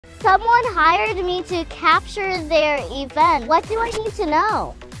Someone hired me to capture their event. What do I need to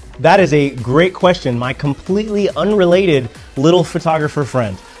know? That is a great question, my completely unrelated little photographer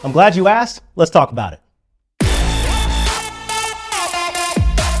friend. I'm glad you asked. Let's talk about it.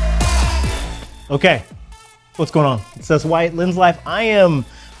 Okay, what's going on? It says White Lens Life. I am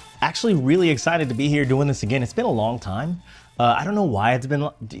actually really excited to be here doing this again. It's been a long time. I don't know why it's been,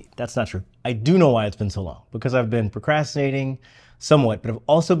 that's not true. I do know why it's been so long, because I've been procrastinating somewhat, but I've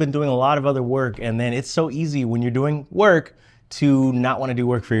also been doing a lot of other work, and then it's so easy when you're doing work to not want to do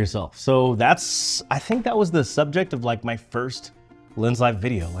work for yourself. So I think that was the subject of like my first Lens Life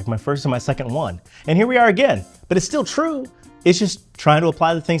video, like my first and my second one. And here we are again, but it's still true. It's just trying to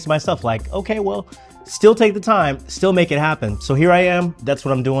apply the things to myself, like, okay, well, still take the time, still make it happen. So here I am, that's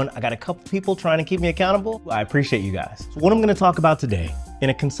what I'm doing. I got a couple people trying to keep me accountable. I appreciate you guys. So what I'm gonna talk about today, in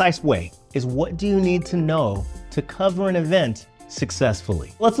a concise way, is what do you need to know to cover an event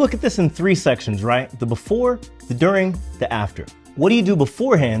successfully? Let's look at this in 3 sections, right? The before, the during, the after. What do you do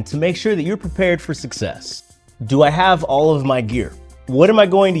beforehand to make sure that you're prepared for success? Do I have all of my gear? What am I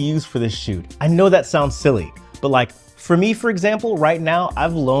going to use for this shoot? I know that sounds silly, but like, for me, for example, right now,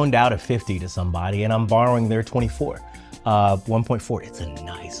 I've loaned out a 50 to somebody and I'm borrowing their 24, 1.4. It's a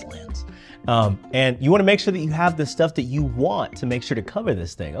nice lens. And you wanna make sure that you have the stuff that you want to make sure to cover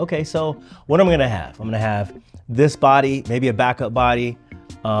this thing. Okay, so what am I gonna have? I'm gonna have this body, maybe a backup body.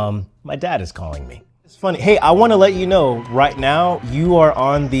 My dad is calling me. It's funny. Hey, I wanna let you know right now, you are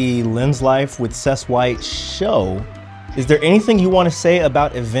on the Lens Life with Sess White show. Is there anything you wanna say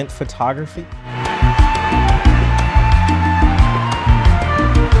about event photography?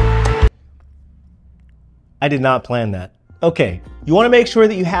 I did not plan that. Okay, you wanna make sure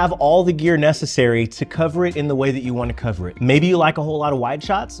that you have all the gear necessary to cover it in the way that you wanna cover it. Maybe you like a whole lot of wide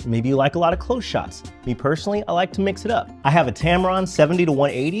shots, maybe you like a lot of close shots. Me personally, I like to mix it up. I have a Tamron 70 to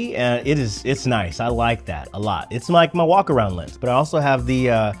 180 and it's nice, I like that a lot. It's like my walk around lens, but I also have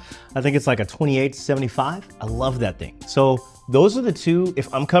the, I think it's like a 28 to 75. I love that thing. So those are the two,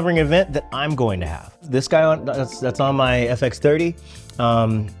 if I'm covering an event, that I'm going to have. This guy that's on my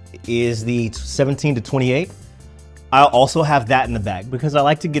FX3 is the 17 to 28. I'll also have that in the bag because I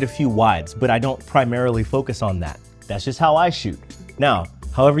like to get a few wides, but I don't primarily focus on that. That's just how I shoot. Now,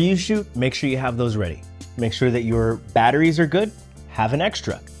 however you shoot, make sure you have those ready. Make sure that your batteries are good, have an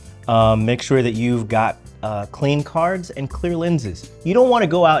extra. Make sure that you've got clean cards and clear lenses. You don't want to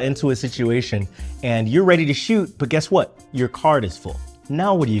go out into a situation and you're ready to shoot, but guess what? Your card is full.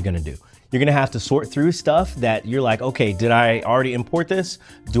 Now what are you gonna do? You're gonna have to sort through stuff that you're like, okay, did I already import this?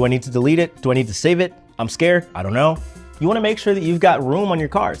 Do I need to delete it? Do I need to save it? I'm scared, I don't know. You wanna make sure that you've got room on your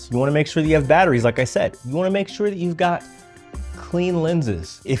cards. You wanna make sure that you have batteries, like I said. You wanna make sure that you've got clean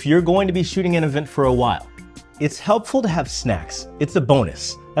lenses. If you're going to be shooting an event for a while, it's helpful to have snacks. It's a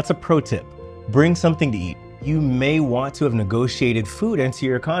bonus. That's a pro tip. Bring something to eat. You may want to have negotiated food into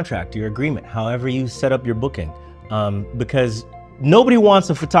your contract, your agreement, however you set up your booking, because nobody wants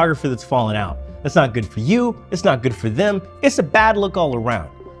a photographer that's fallen out. That's not good for you. It's not good for them. It's a bad look all around.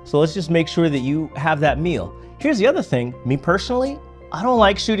 So let's just make sure that you have that meal. Here's the other thing, me personally, I don't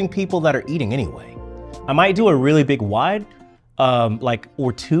like shooting people that are eating anyway. I might do a really big wide,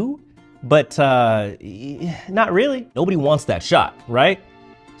 or 2, but not really. Nobody wants that shot, right?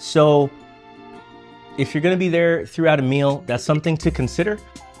 So if you're gonna be there throughout a meal, that's something to consider.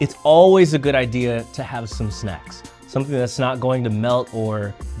 It's always a good idea to have some snacks, something that's not going to melt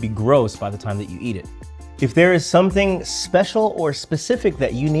or be gross by the time that you eat it. If there is something special or specific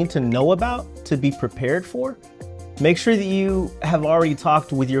that you need to know about to be prepared for, make sure that you have already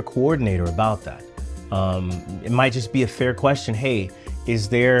talked with your coordinator about that. It might just be a fair question. Hey, is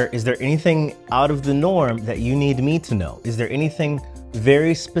there anything out of the norm that you need me to know? Is there anything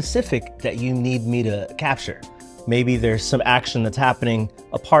very specific that you need me to capture? Maybe there's some action that's happening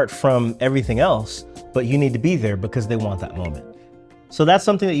apart from everything else, but you need to be there because they want that moment. So that's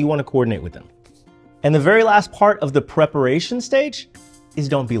something that you want to coordinate with them. And the very last part of the preparation stage is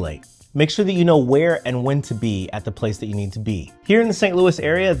don't be late. Make sure that you know where and when to be at the place that you need to be. Here in the St. Louis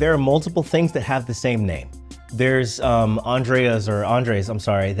area, there are multiple things that have the same name. There's Andres,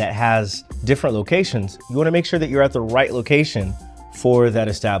 that has different locations. You wanna make sure that you're at the right location for that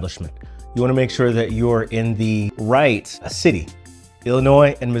establishment. You wanna make sure that you're in the right city.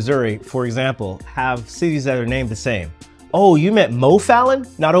 Illinois and Missouri, for example, have cities that are named the same. Oh, you meant O'Fallon,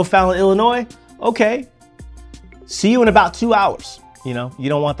 not O'Fallon, Illinois? Okay, see you in about 2 hours. You know, you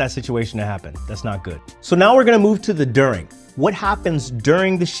don't want that situation to happen. That's not good. So now we're gonna move to the during. What happens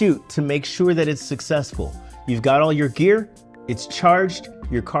during the shoot to make sure that it's successful? You've got all your gear, it's charged,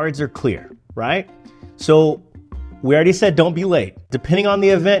 your cards are clear, right? So We already said don't be late. Depending on the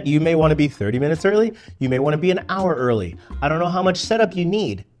event, you may want to be 30 minutes early. You may want to be an hour early. I don't know how much setup you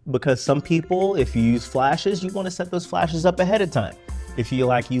need, because some people, if you use flashes, you want to set those flashes up ahead of time. If you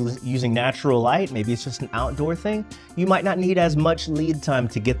like using natural light, maybe it's just an outdoor thing, you might not need as much lead time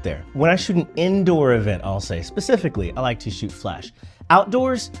to get there. When I shoot an indoor event, I'll say specifically, I like to shoot flash.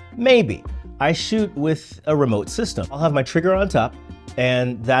 Outdoors, maybe. I shoot with a remote system. I'll have my trigger on top,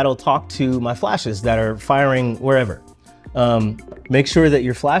 and that'll talk to my flashes that are firing wherever. Make sure that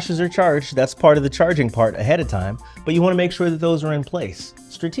your flashes are charged. That's part of the charging part ahead of time, but you want to make sure that those are in place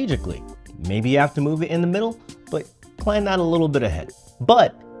strategically. Maybe you have to move it in the middle, but plan that a little bit ahead.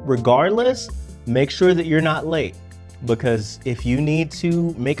 But regardless, make sure that you're not late, because if you need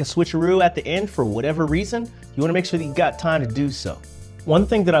to make a switcheroo at the end for whatever reason, you want to make sure that you got time to do so. One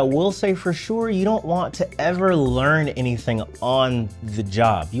thing that I will say for sure, you don't want to ever learn anything on the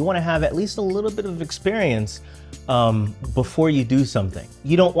job. You want to have at least a little bit of experience before you do something.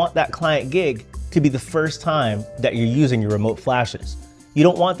 You don't want that client gig to be the first time that you're using your remote flashes. You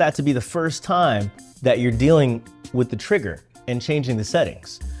don't want that to be the first time that you're dealing with the trigger and changing the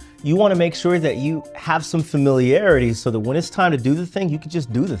settings. You want to make sure that you have some familiarity so that when it's time to do the thing, you can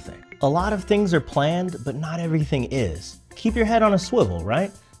just do the thing. A lot of things are planned, but not everything is. Keep your head on a swivel,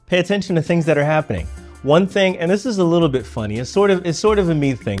 right? Pay attention to things that are happening. One thing, and this is a little bit funny, it's sort of a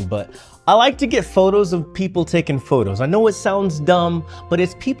me thing, but I like to get photos of people taking photos. I know it sounds dumb, but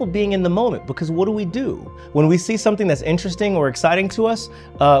it's people being in the moment, because what do? When we see something that's interesting or exciting to us,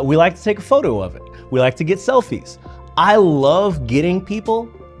 we like to take a photo of it. We like to get selfies. I love getting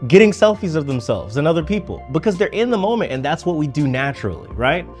selfies of themselves and other people, because they're in the moment and that's what we do naturally,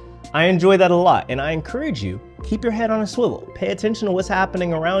 right? I enjoy that a lot, and I encourage you, keep your head on a swivel. Pay attention to what's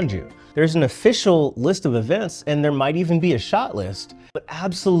happening around you. There's an official list of events, and there might even be a shot list, but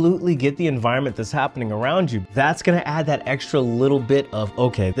absolutely get the environment that's happening around you. That's gonna add that extra little bit of,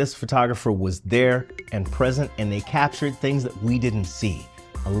 okay, this photographer was there and present, and they captured things that we didn't see.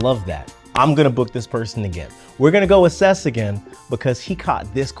 I love that. I'm gonna book this person again. We're gonna go assess again because he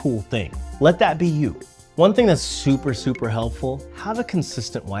caught this cool thing. Let that be you. One thing that's super, super helpful, have a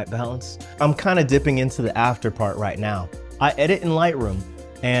consistent white balance. I'm kind of dipping into the after part right now. I edit in Lightroom,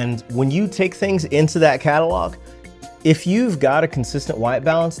 and when you take things into that catalog, if you've got a consistent white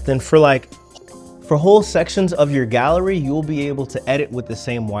balance, then for whole sections of your gallery, you'll be able to edit with the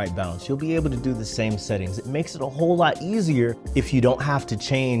same white balance. You'll be able to do the same settings. It makes it a whole lot easier if you don't have to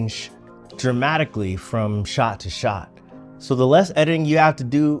change dramatically from shot to shot. So the less editing you have to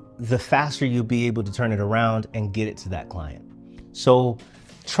do, the faster you'll be able to turn it around and get it to that client. So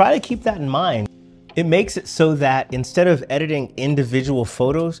try to keep that in mind. It makes it so that instead of editing individual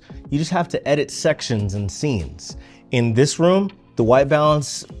photos, you just have to edit sections and scenes. In this room, the white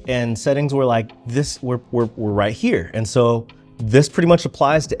balance and settings were like this, were right here. And so this pretty much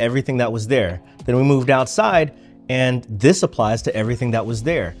applies to everything that was there. Then we moved outside, and this applies to everything that was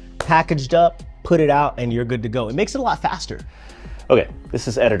there. Packaged up, put it out, and you're good to go. It makes it a lot faster. Okay, this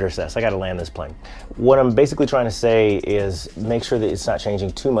is editor says. I gotta land this plane. What I'm basically trying to say is make sure that it's not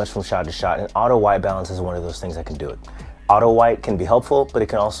changing too much from shot to shot, and auto white balance is one of those things that can do it. Auto white can be helpful, but it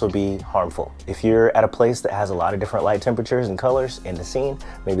can also be harmful. If you're at a place that has a lot of different light temperatures and colors in the scene,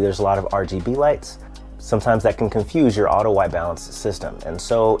 maybe there's a lot of RGB lights, sometimes that can confuse your auto white balance system. And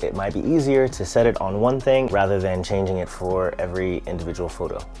so it might be easier to set it on one thing rather than changing it for every individual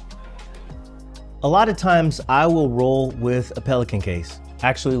photo. A lot of times I will roll with a Pelican case.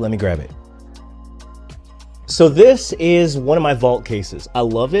 Actually, let me grab it. So this is one of my vault cases. I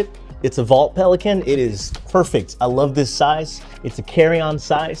love it. It's a vault Pelican. It is perfect. I love this size. It's a carry-on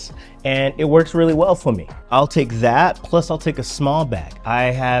size, and it works really well for me. I'll take that, plus I'll take a small bag. I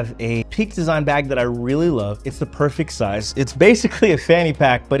have a Peak Design bag that I really love. It's the perfect size. It's basically a fanny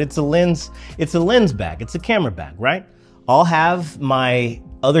pack, but it's a lens bag. It's a camera bag, right? I'll have my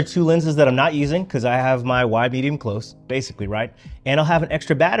other two lenses that I'm not using because I have my wide, medium, close, basically, right? And I'll have an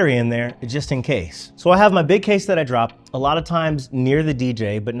extra battery in there just in case. So I have my big case that I drop a lot of times near the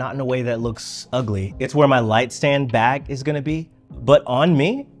DJ, but not in a way that looks ugly. It's where my light stand bag is gonna be. But on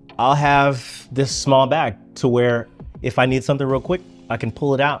me, I'll have this small bag to where if I need something real quick, I can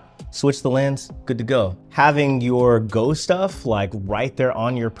pull it out, switch the lens, good to go. Having your go stuff like right there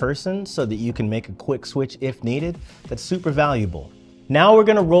on your person so that you can make a quick switch if needed, that's super valuable. Now we're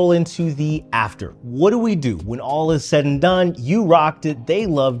gonna roll into the after. What do we do when all is said and done? You rocked it, they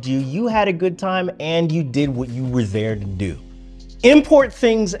loved you, you had a good time, and you did what you were there to do. Import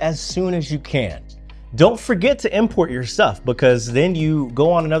things as soon as you can. Don't forget to import your stuff, because then you go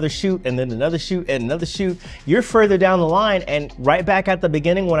on another shoot and then another shoot and another shoot. You're further down the line, and right back at the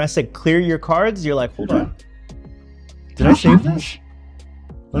beginning when I said clear your cards, you're like, hold on. Did I save this?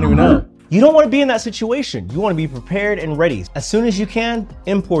 I don't even know. You don't want to be in that situation. You want to be prepared and ready. As soon as you can,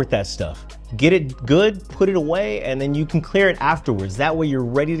 import that stuff. Get it good, put it away, and then you can clear it afterwards. That way you're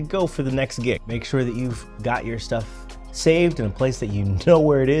ready to go for the next gig. Make sure that you've got your stuff saved in a place that you know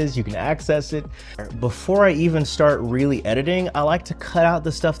where it is, you can access it. Before I even start really editing, I like to cut out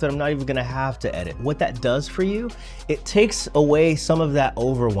the stuff that I'm not even gonna have to edit. What that does for you, it takes away some of that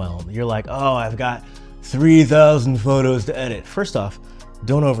overwhelm. You're like, oh, I've got 3,000 photos to edit. First off,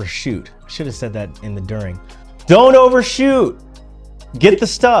 don't overshoot. I should have said that in the during. Don't overshoot. Get the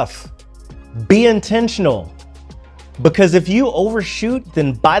stuff. Be intentional. Because if you overshoot,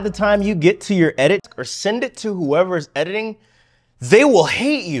 then by the time you get to your edit or send it to whoever is editing, they will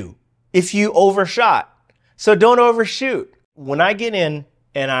hate you if you overshot. So don't overshoot. When I get in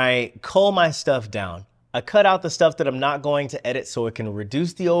and I cull my stuff down, I cut out the stuff that I'm not going to edit so it can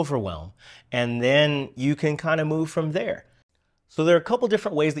reduce the overwhelm, and then you can kind of move from there. So there are a couple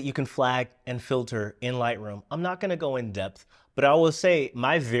different ways that you can flag and filter in Lightroom. I'm not gonna go in depth, but I will say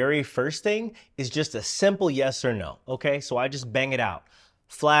my very first thing is just a simple yes or no, okay? So I just bang it out.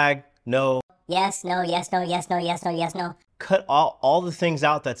 Flag, no. Yes, no, yes, no, yes, no, yes, no, yes, no. Cut all the things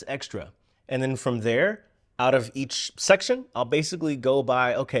out that's extra. And then from there, out of each section, I'll basically go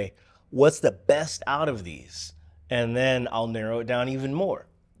by, okay, what's the best out of these? And then I'll narrow it down even more.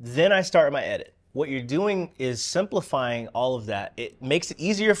 Then I start my edit. What you're doing is simplifying all of that. It makes it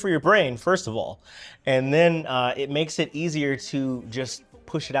easier for your brain, first of all, and then it makes it easier to just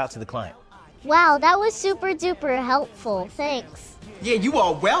push it out to the client. Wow, that was super duper helpful. Thanks. Yeah, you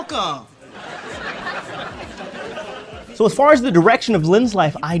are welcome. So as far as the direction of Lens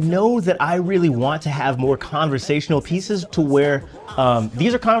Life, I know that I really want to have more conversational pieces to where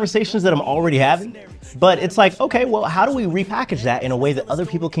these are conversations that I'm already having, but it's like, okay, well, how do we repackage that in a way that other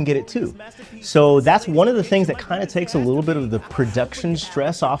people can get it too? So that's one of the things that kind of takes a little bit of the production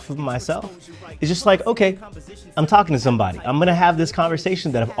stress off of myself. It's just like, okay, I'm talking to somebody. I'm gonna have this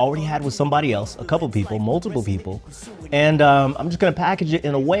conversation that I've already had with somebody else, a couple people, multiple people, and I'm just gonna package it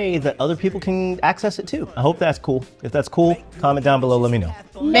in a way that other people can access it too. I hope that's cool. If that's cool, comment down below, let me know.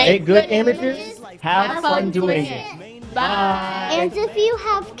 Make good images, have fun doing it. Bye. And if you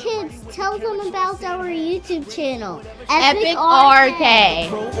have kids, tell them about our YouTube channel, Epic RK.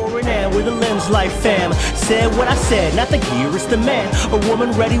 Pro or an ad with a Lens Life fam. Said what I said, not the gear, it's the man. A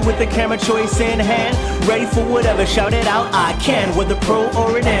woman ready with the camera choice in hand. Ready for whatever, shout it out, I can. Whether pro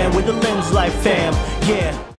or an ad with a Lens Life fam, yeah.